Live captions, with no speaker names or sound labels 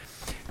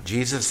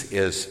Jesus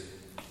is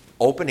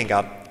opening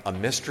up a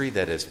mystery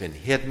that has been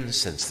hidden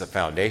since the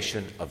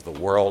foundation of the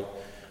world,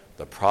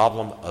 the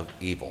problem of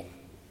evil.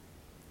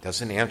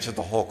 Doesn't answer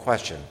the whole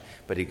question,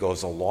 but he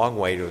goes a long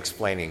way to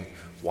explaining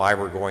why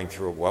we're going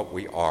through what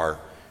we are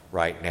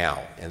right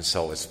now. And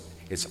so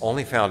it's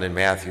only found in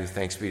Matthew.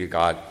 Thanks be to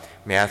God.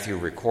 Matthew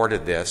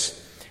recorded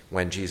this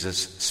when Jesus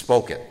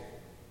spoke it.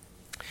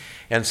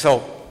 And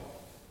so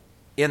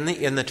in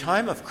the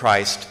time of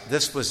Christ,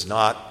 this was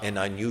not an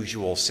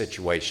unusual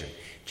situation.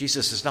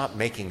 Jesus is not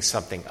making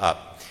something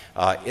up.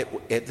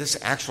 This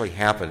actually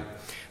happened.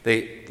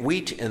 The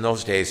wheat in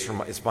those days,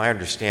 it's my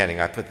understanding,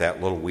 I put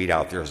that little wheat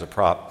out there as a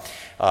prop,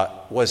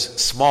 was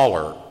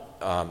smaller.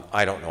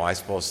 I don't know, I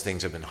suppose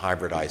things have been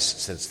hybridized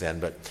since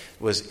then, but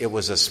it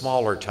was a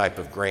smaller type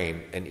of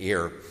grain, an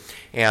ear.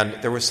 And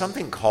there was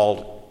something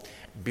called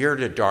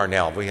bearded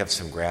darnel. We have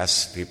some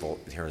grass people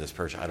here in this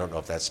parish. I don't know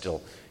if that's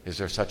still, is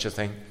there such a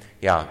thing?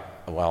 Yeah,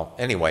 well,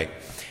 anyway,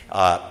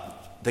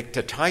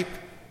 the type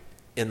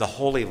in the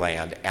Holy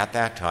Land at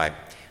that time,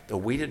 the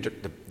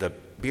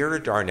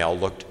bearded darnel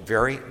looked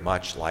very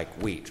much like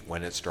wheat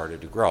when it started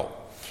to grow.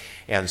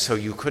 And so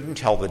you couldn't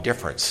tell the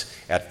difference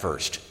at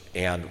first.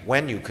 And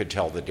when you could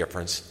tell the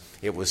difference,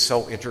 it was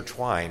so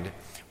intertwined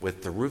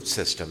with the root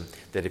system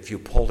that if you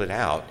pulled it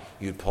out,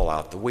 you'd pull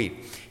out the wheat.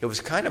 It was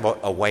kind of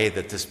a way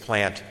that this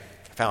plant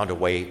found a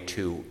way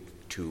to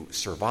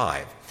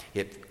survive.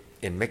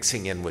 In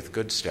mixing in with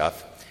good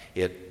stuff,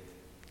 it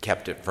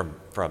kept it from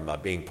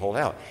being pulled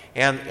out.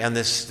 And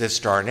this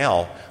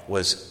darnel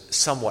was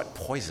somewhat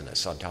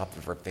poisonous on top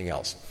of everything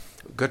else.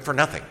 Good for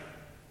nothing.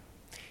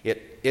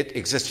 It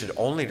existed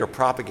only to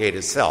propagate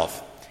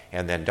itself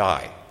and then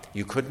die.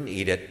 You couldn't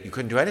eat it. You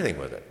couldn't do anything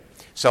with it.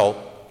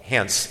 So,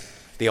 hence,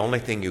 the only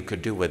thing you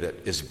could do with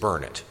it is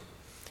burn it.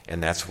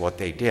 And that's what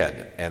they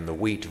did. And the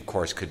wheat, of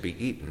course, could be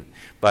eaten.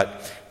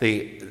 But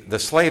the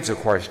slaves, of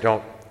course,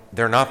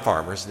 they're not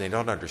farmers, and they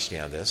don't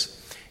understand this.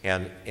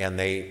 And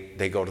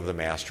they go to the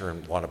master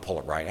and want to pull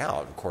it right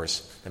out. Of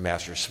course, the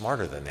master's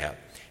smarter than that.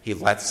 He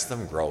lets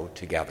them grow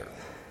together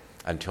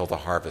until the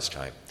harvest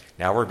time.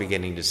 Now we're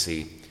beginning to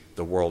see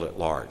the world at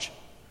large.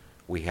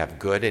 We have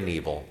good and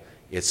evil.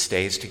 It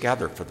stays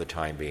together for the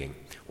time being.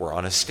 We're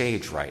on a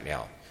stage right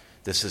now.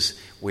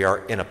 We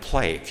are in a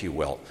play, if you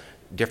will.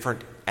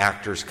 Different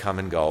actors come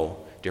and go,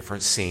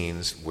 different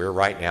scenes. We're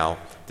right now,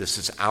 this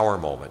is our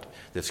moment.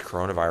 This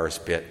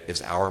coronavirus bit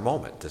is our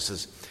moment.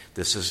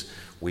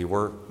 We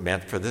were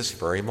meant for this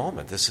very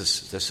moment. This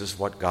is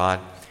what God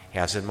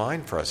has in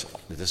mind for us.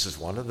 This is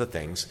one of the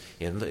things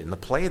in the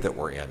play that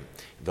we're in.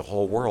 The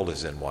whole world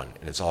is in one,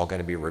 and it's all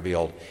going to be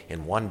revealed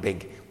in one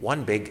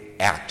big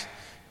act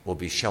will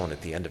be shown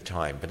at the end of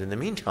time. But in the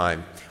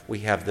meantime, we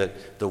have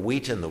the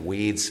wheat and the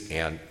weeds,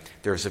 and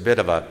there's a bit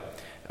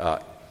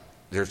of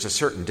there's a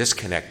certain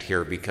disconnect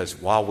here,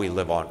 because while we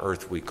live on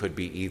earth, we could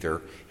be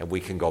either, and we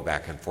can go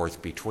back and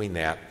forth between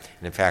that.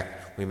 And in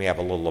fact, we may have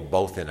a little of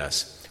both in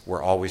us.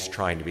 We're always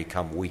trying to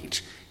become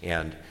wheat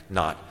and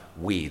not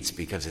weeds,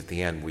 because at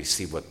the end we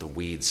see what the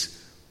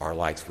weeds are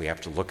like. So we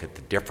have to look at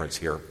the difference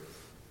here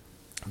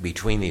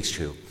between these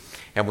two.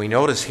 And we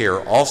notice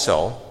here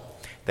also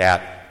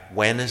that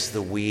when are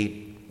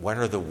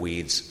the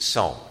weeds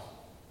sown?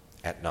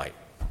 At night,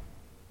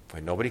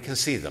 when nobody can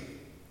see them.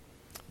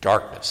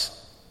 Darkness.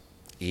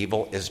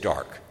 Evil is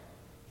dark.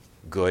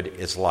 Good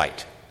is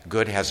light.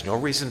 Good has no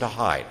reason to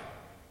hide.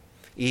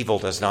 Evil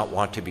does not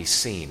want to be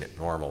seen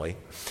normally,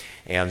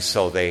 and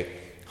so they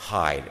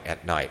hide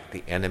at night.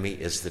 The enemy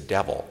is the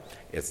devil.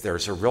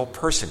 There's a real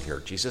person here.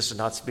 Jesus is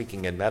not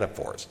speaking in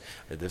metaphors.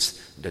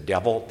 The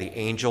devil, the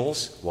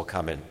angels will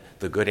come in.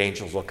 The good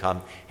angels will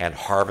come and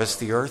harvest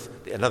the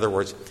earth. In other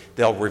words,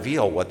 they'll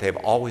reveal what they've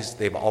always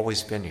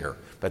been here,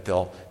 but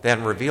they'll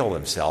then reveal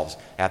themselves.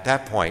 At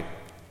that point,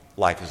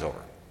 life is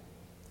over.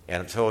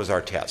 And so is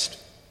our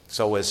test.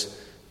 So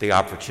is the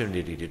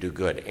opportunity to do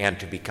good and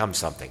to become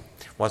something.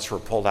 Once we're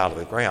pulled out of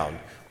the ground,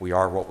 we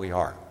are what we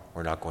are.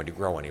 We're not going to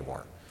grow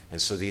anymore.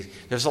 And so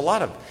there's a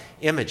lot of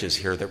images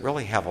here that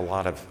really have a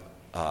lot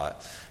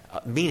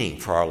of meaning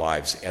for our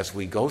lives as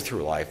we go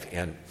through life,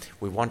 and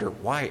we wonder,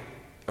 why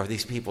are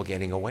these people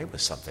getting away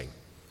with something?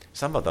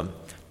 Some of them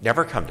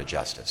never come to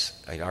justice.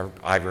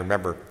 I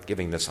remember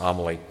giving this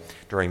homily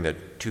during the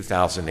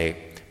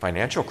 2008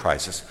 financial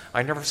crisis.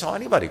 I never saw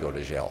anybody go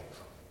to jail.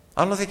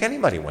 I don't think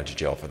anybody went to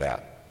jail for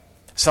that.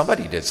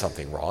 Somebody did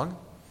something wrong,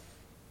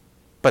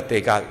 but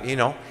they got,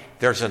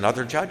 there's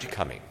another judge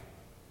coming.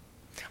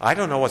 I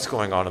don't know what's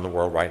going on in the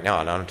world right now,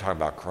 and I'm not talking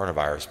about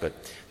coronavirus, but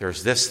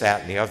there's this,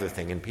 that, and the other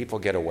thing, and people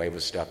get away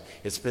with stuff.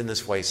 It's been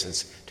this way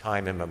since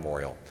time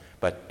immemorial.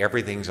 But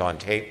everything's on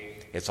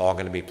tape. It's all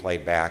going to be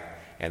played back,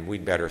 and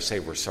we'd better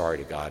say we're sorry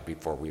to God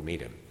before we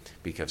meet him,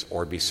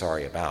 or be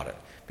sorry about it,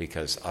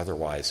 because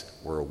otherwise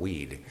we're a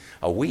weed.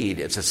 A weed,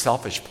 it's a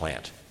selfish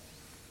plant.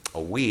 A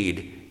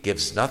weed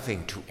gives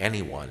nothing to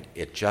anyone.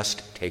 It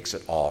just takes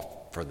it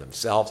all for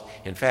themselves.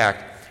 In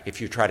fact, if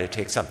you try to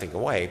take something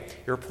away,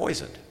 you're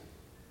poisoned.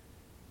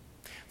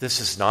 This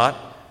is not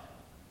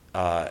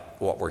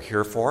what we're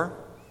here for,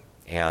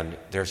 and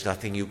there's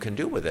nothing you can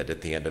do with it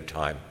at the end of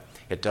time.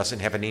 It doesn't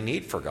have any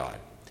need for God.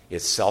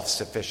 It's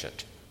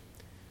self-sufficient.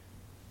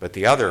 But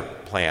the other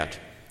plant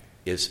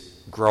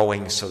is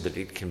growing so that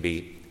it can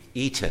be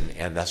eaten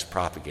and thus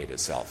propagate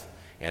itself.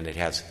 And it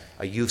has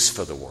a use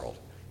for the world.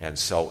 And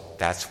so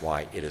that's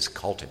why it is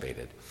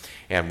cultivated.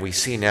 And we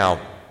see now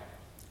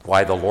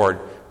why the Lord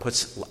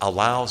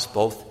allows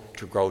both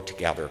to grow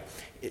together.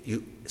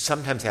 You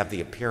sometimes have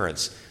the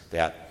appearance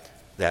that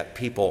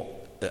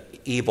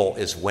evil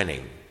is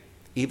winning.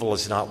 Evil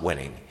is not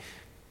winning.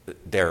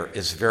 There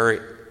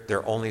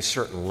are only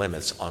certain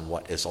limits on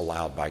what is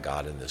allowed by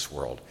God in this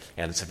world,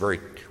 and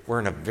we're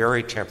in a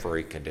very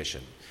temporary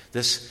condition.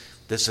 This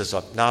is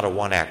not a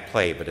one-act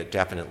play, but it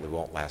definitely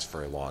won't last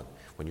very long.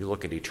 When you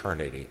look at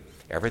eternity,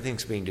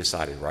 everything's being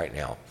decided right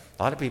now.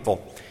 A lot of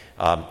people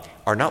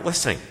are not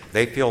listening.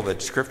 They feel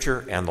that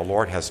Scripture and the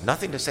Lord has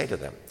nothing to say to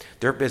them.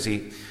 They're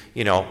busy,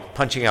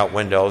 punching out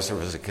windows. There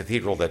was a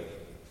cathedral that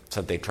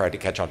they tried to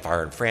catch on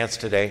fire in France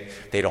today.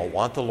 They don't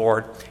want the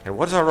Lord. And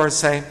what does our Lord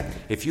say?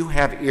 If you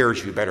have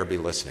ears, you better be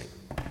listening.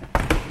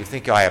 You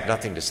think I have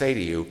nothing to say to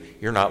you,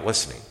 you're not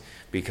listening.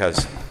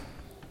 Because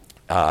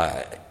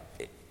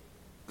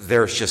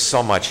there's just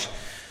so much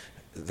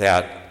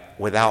that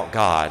without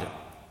God,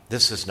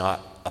 this is not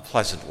a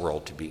pleasant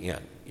world to be in,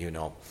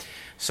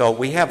 So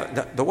we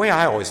have, the way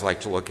I always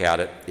like to look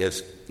at it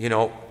is,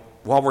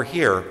 while we're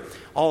here,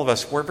 all of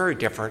us, we're very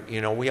different.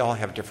 We all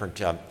have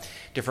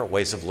different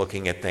ways of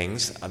looking at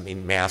things. I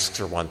mean, masks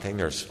are one thing.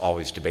 There's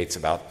always debates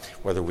about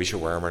whether we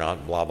should wear them or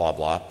not, blah, blah,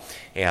 blah.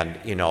 And,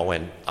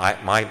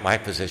 my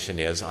position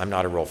is I'm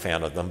not a real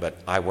fan of them, but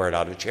I wear it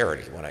out of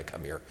charity when I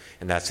come here.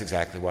 And that's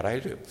exactly what I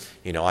do.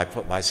 I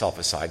put myself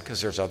aside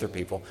because there's other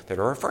people that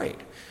are afraid.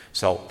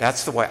 So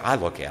that's the way I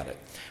look at it.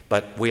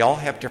 But we all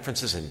have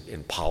differences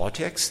in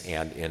politics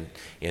and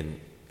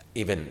in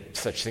even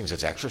such things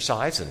as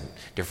exercise and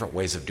different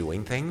ways of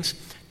doing things,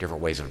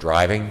 different ways of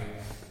driving.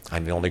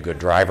 I'm the only good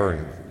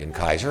driver in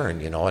Kaiser,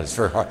 and it's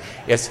very hard.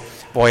 It's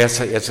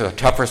a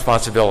tough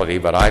responsibility,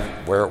 but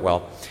I wear it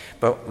well.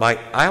 But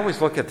I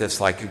always look at this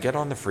like you get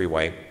on the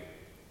freeway,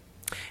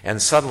 and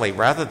suddenly,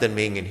 rather than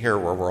being in here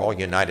where we're all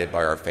united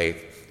by our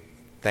faith,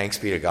 thanks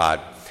be to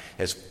God,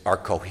 as our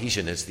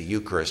cohesion is the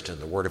Eucharist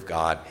and the Word of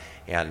God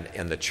and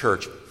the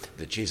church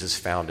that Jesus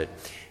founded,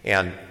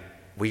 and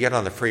we get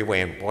on the freeway,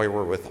 and boy,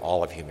 we're with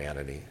all of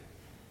humanity.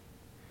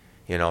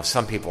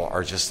 Some people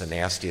are just the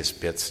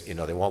nastiest bits. They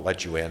won't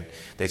let you in.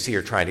 They see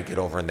you're trying to get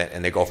over,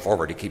 and they go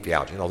forward to keep you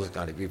out. Those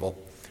kind of people.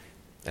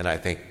 And I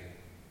think,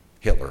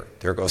 Hitler.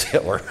 There goes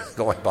Hitler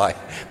going by.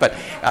 But,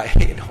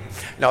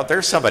 now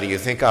there's somebody you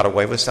think got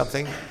away with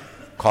something,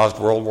 caused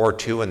World War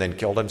II, and then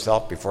killed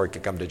himself before he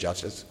could come to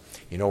justice.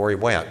 You know where he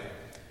went?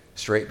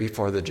 Straight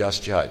before the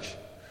just judge.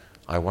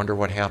 I wonder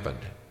what happened.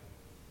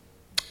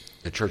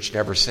 The church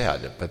never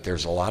said, but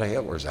there's a lot of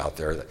Hitlers out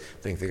there that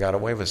think they got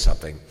away with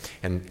something.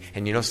 And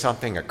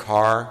something, a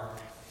car,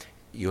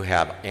 you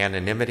have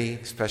anonymity,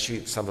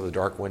 especially some of the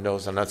dark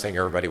windows. I'm not saying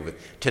everybody with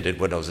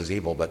tinted windows is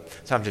evil, but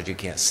sometimes you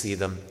can't see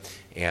them,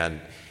 and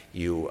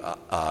you've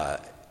got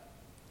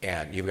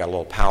a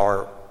little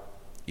power,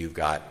 you've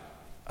got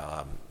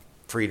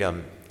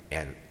freedom,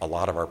 and a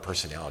lot of our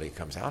personality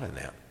comes out in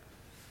that.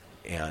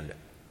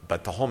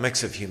 But the whole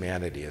mix of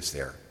humanity is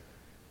there.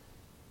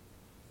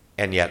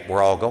 And yet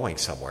we're all going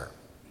somewhere.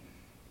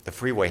 The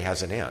freeway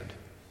has an end,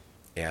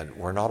 and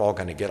we're not all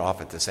going to get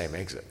off at the same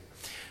exit.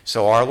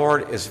 So our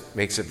Lord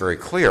makes it very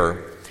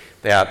clear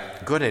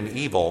that good and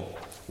evil,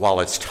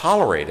 while it's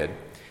tolerated,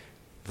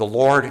 the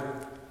Lord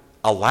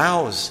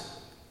allows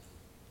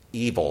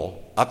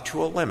evil up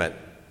to a limit,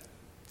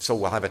 so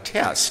we'll have a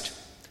test.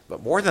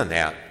 But more than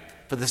that,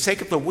 for the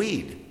sake of the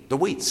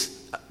wheats,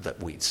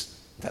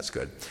 that's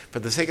good, for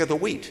the sake of the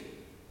wheat.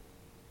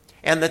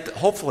 And that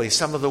hopefully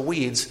some of the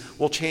weeds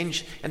will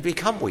change and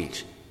become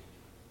wheat.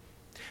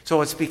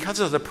 So it's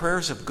because of the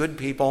prayers of good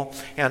people,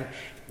 and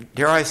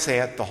dare I say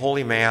it, the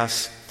Holy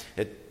Mass,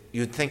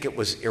 you'd think it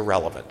was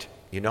irrelevant,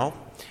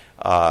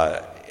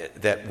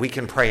 that we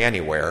can pray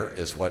anywhere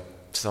is what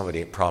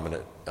somebody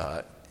prominent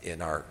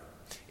in our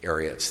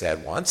area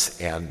said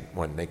once, and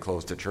when they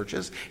closed the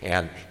churches.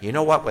 And you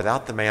know what?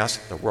 Without the Mass,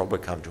 the world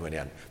would come to an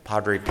end.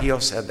 Padre Pio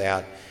said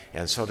that,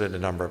 and so did a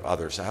number of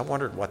others. I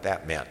wondered what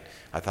that meant.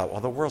 I thought,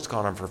 well, the world's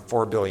gone on for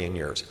 4 billion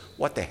years.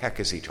 What the heck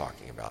is he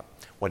talking about?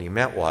 What he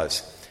meant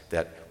was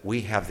that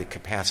we have the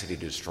capacity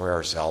to destroy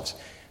ourselves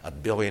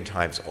 1 billion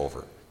times over.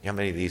 You know how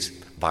many of these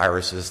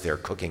viruses they're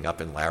cooking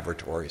up in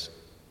laboratories?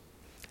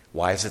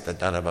 Why is it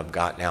that none of them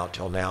gotten out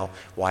till now?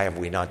 Why have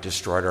we not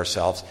destroyed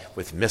ourselves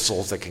with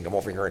missiles that can come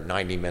over here in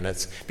 90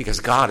 minutes? Because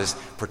God is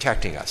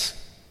protecting us.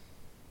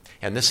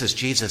 And this is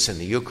Jesus in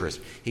the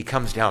Eucharist. He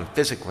comes down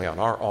physically on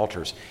our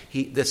altars.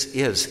 This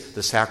is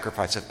the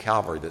sacrifice of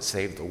Calvary that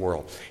saved the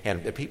world.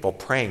 And the people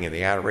praying in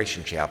the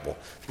Adoration Chapel,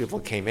 the people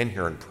who came in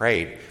here and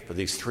prayed for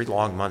these 3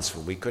 long months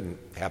when we couldn't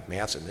have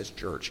Mass in this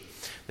church,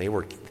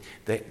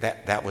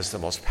 that was the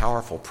most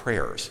powerful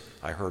prayers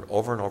I heard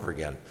over and over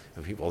again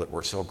of people that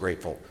were so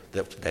grateful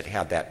that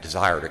had that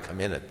desire to come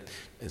in.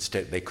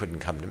 Instead, they couldn't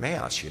come to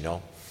Mass,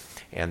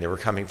 And they were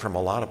coming from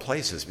a lot of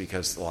places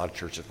because a lot of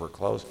churches were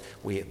closed.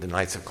 The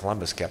Knights of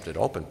Columbus kept it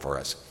open for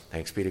us.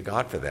 Thanks be to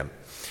God for them.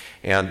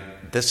 And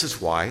this is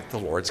why the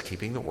Lord's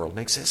keeping the world in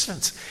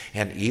existence.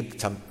 And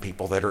some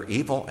people that are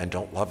evil and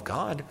don't love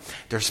God,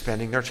 they're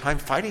spending their time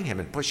fighting him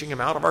and pushing him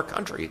out of our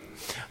country.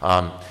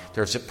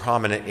 There's a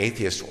prominent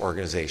atheist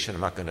organization.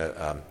 I'm not going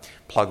to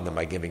plug them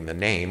by giving the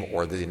name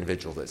or the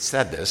individual that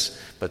said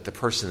this, but the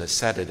person that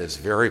said it is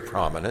very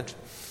prominent,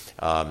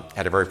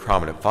 had a very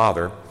prominent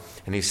father.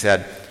 And he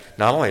said,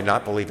 not only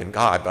not believe in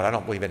God, but I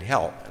don't believe in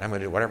hell, and I'm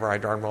going to do whatever I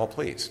darn well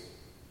please.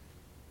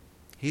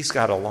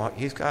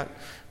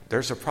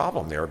 There's a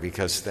problem there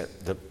because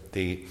those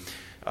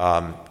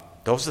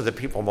are the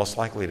people most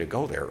likely to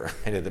go there,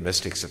 many of the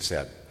mystics have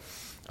said.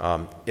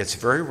 It's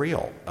very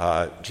real.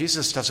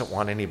 Jesus doesn't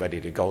want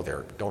anybody to go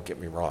there, don't get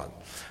me wrong.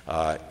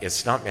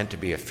 It's not meant to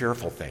be a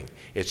fearful thing.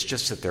 It's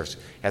just that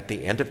at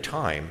the end of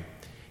time,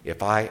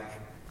 if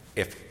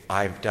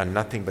I've done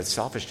nothing but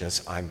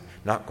selfishness, I'm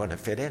not going to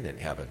fit in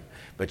heaven.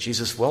 But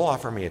Jesus will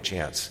offer me a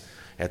chance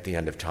at the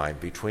end of time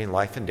between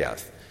life and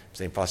death.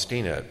 St.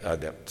 Faustina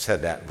that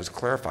said that was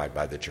clarified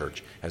by the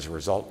church as a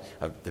result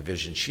of the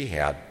vision she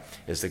had,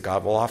 is that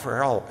God will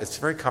offer all. It's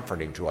very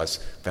comforting to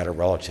us that a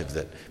relative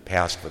that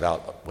passed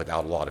without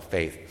a lot of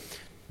faith,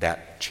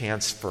 that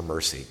chance for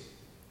mercy.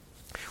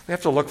 We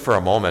have to look for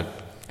a moment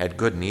at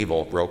good and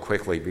evil real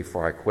quickly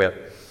before I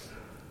quit.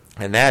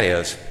 And that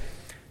is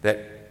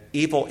that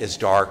evil is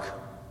dark,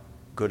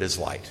 good is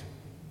light.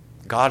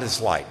 God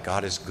is light,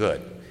 God is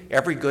good.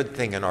 Every good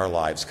thing in our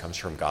lives comes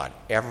from God.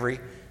 Every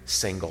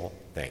single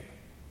thing.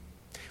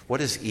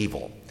 What is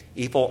evil?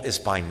 Evil is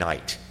by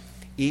night.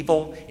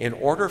 Evil, in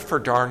order for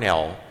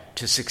darnel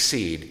to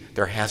succeed,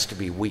 there has to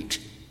be wheat.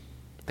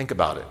 Think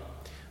about it.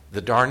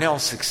 The darnel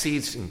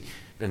succeeds in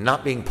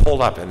not being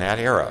pulled up in that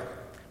era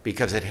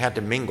because it had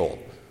to mingle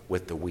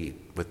with the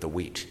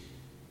wheat.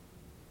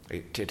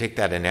 To take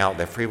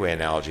that freeway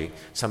analogy,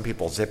 some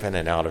people zip in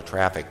and out of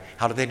traffic.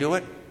 How do they do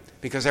it?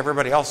 Because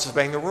everybody else is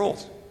obeying the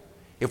rules.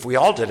 If we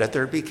all did it,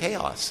 there'd be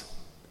chaos.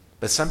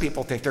 But some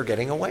people think they're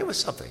getting away with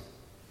something.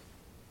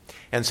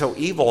 And so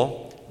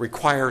evil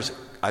requires,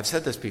 I've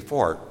said this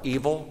before,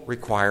 evil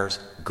requires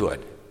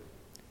good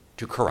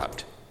to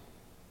corrupt.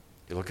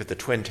 You look at the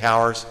Twin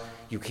Towers,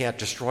 you can't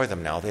destroy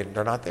them now.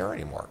 They're not there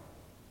anymore.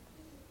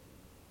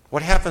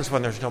 What happens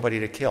when there's nobody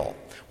to kill?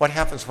 What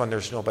happens when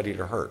there's nobody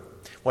to hurt?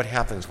 What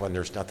happens when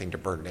there's nothing to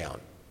burn down?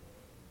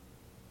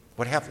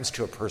 What happens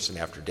to a person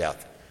after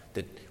death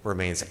that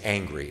remains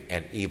angry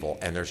and evil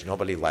and there's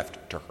nobody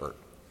left to hurt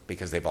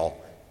because they've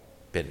all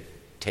been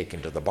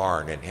taken to the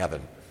barn in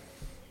heaven?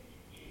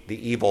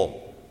 The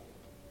evil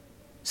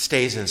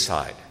stays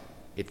inside.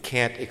 It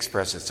can't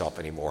express itself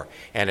anymore.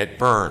 And it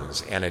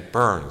burns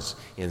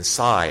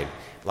inside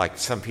like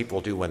some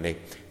people do when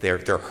they're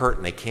hurt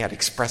and they can't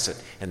express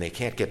it and they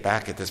can't get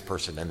back at this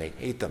person and they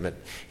hate them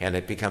and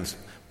it becomes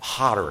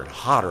hotter and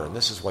hotter. And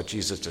this is what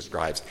Jesus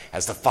describes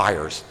as the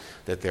fires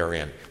that they're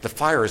in. The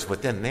fire is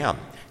within them.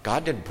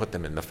 God didn't put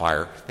them in the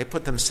fire. They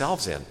put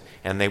themselves in,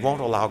 and they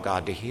won't allow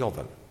God to heal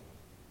them.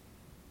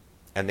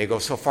 And they go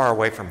so far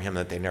away from him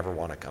that they never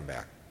want to come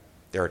back.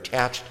 They're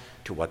attached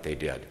to what they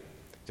did.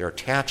 They're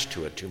attached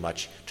to it too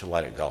much to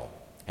let it go.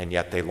 And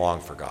yet they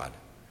long for God.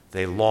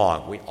 We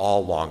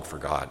all long for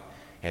God.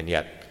 And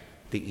yet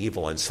the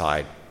evil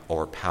inside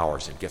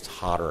overpowers. It gets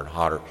hotter and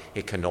hotter.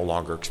 It can no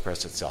longer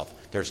express itself.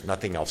 There's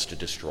nothing else to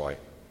destroy.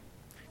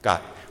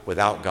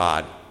 Without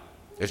God,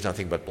 there's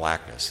nothing but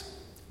blackness.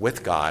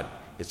 With God,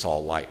 it's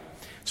all light.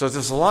 So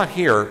there's a lot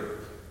here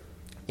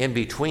in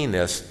between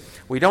this.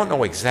 We don't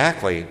know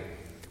exactly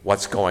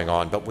what's going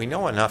on, but we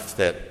know enough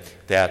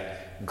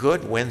that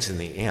good wins in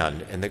the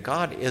end, and that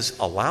God is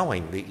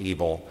allowing the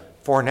evil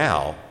for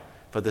now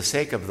for the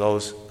sake of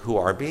those who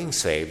are being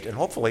saved, and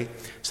hopefully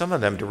some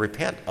of them to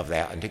repent of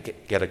that and to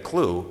get a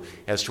clue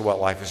as to what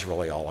life is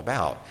really all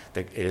about.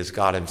 That it is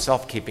God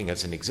himself keeping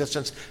us in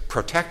existence,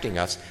 protecting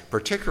us,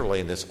 particularly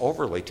in this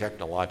overly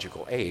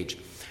technological age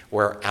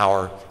where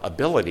our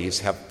abilities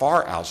have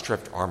far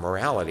outstripped our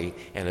morality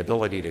and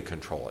ability to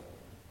control it.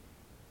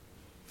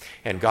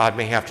 And God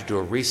may have to do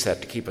a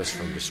reset to keep us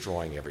from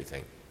destroying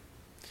everything.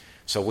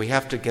 So we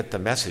have to get the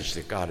message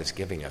that God is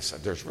giving us.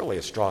 There's really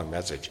a strong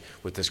message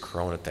with this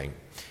corona thing,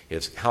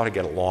 is how to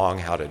get along,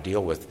 how to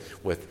deal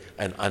with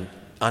an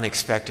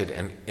unexpected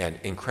and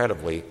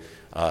incredibly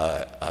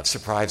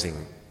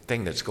surprising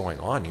thing that's going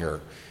on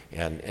here,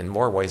 and in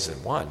more ways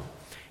than one.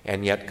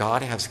 And yet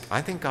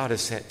I think God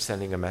is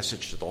sending a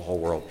message to the whole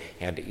world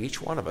and to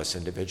each one of us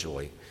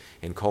individually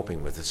in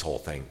coping with this whole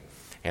thing.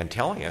 And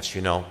telling us,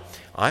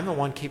 I'm the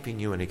one keeping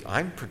you, and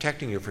I'm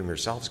protecting you from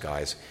yourselves,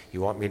 guys.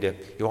 You want me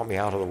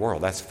out of the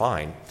world, that's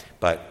fine.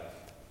 But,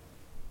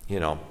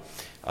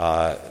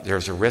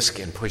 there's a risk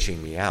in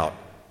pushing me out.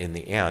 In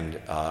the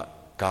end,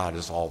 God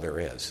is all there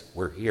is.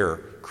 We're here,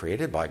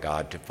 created by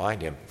God, to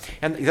find him.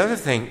 And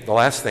the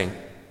last thing,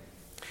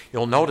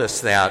 you'll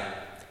notice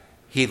that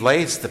he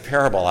lays the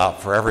parable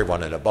out for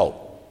everyone in a boat.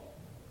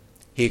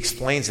 He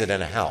explains it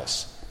in a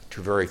house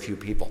to very few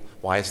people.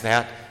 Why is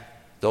that?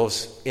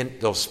 Those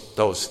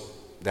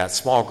that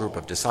small group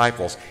of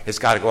disciples has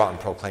got to go out and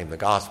proclaim the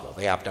gospel.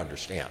 They have to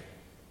understand.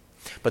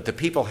 But the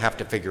people have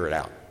to figure it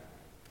out.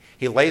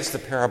 He lays the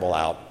parable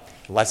out,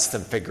 lets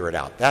them figure it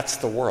out. That's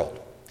the world.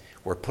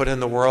 We're put in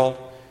the world.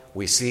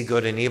 We see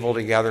good and evil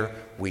together.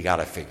 We got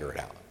to figure it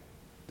out.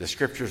 The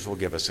scriptures will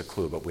give us a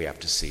clue, but we have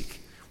to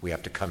seek. We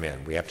have to come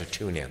in. We have to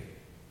tune in.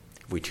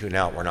 If we tune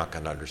out, we're not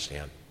going to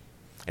understand.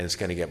 And it's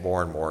going to get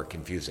more and more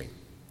confusing.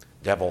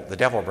 The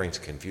devil brings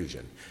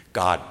confusion.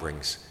 God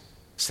brings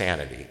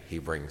sanity. He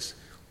brings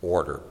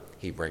order.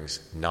 He brings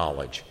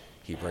knowledge.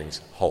 He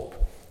brings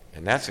hope.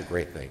 And that's a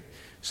great thing.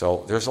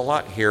 So there's a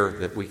lot here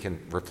that we can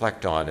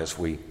reflect on as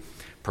we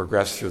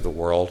progress through the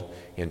world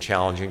in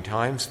challenging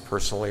times,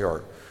 personally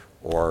or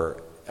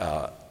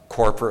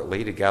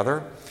corporately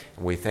together.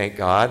 And we thank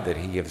God that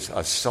he gives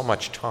us so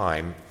much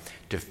time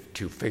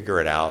to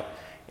figure it out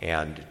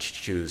and to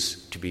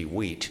choose to be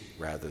wheat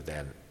rather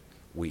than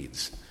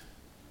weeds.